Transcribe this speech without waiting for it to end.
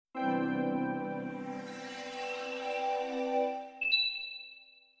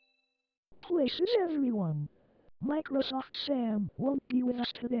places everyone. Microsoft Sam won't be with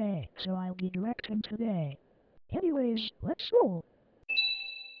us today, so I'll be directing today. Anyways, let's roll.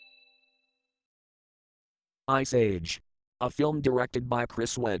 Ice Age. A film directed by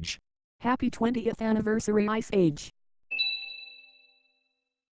Chris Wedge. Happy 20th anniversary Ice Age.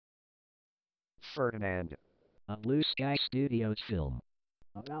 Ferdinand. A Blue Sky Studios film.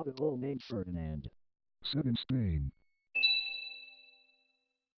 About a bull named Ferdinand. Set in Spain.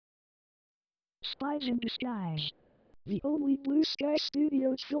 Spies in Disguise. The only Blue Sky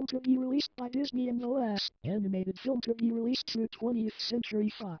Studios film to be released by Disney and the last animated film to be released through 20th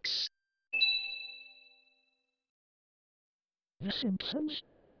Century Fox. The Simpsons?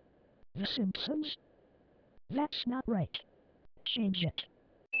 The Simpsons? That's not right. Change it.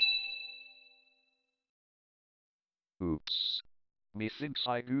 Oops. Methinks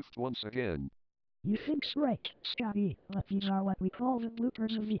I goofed once again. You think's right, Scotty, but these are what we call the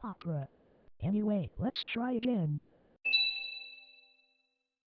bloopers of the opera. Anyway, let's try again.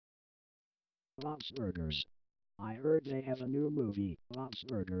 Bob's Burgers. I heard they have a new movie, Bob's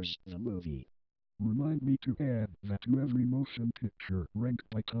Burgers, the movie. Remind me to add that to every motion picture ranked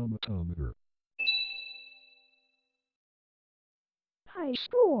by Tomatometer. High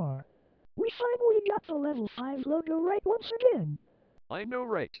score! We finally got the Level 5 logo right once again. I know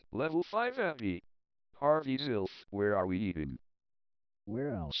right. Level 5 Abby. Harvey Zilf, where are we eating?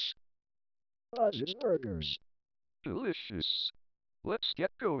 Where else? Buzz's Burgers. Delicious. Let's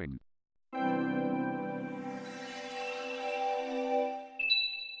get going.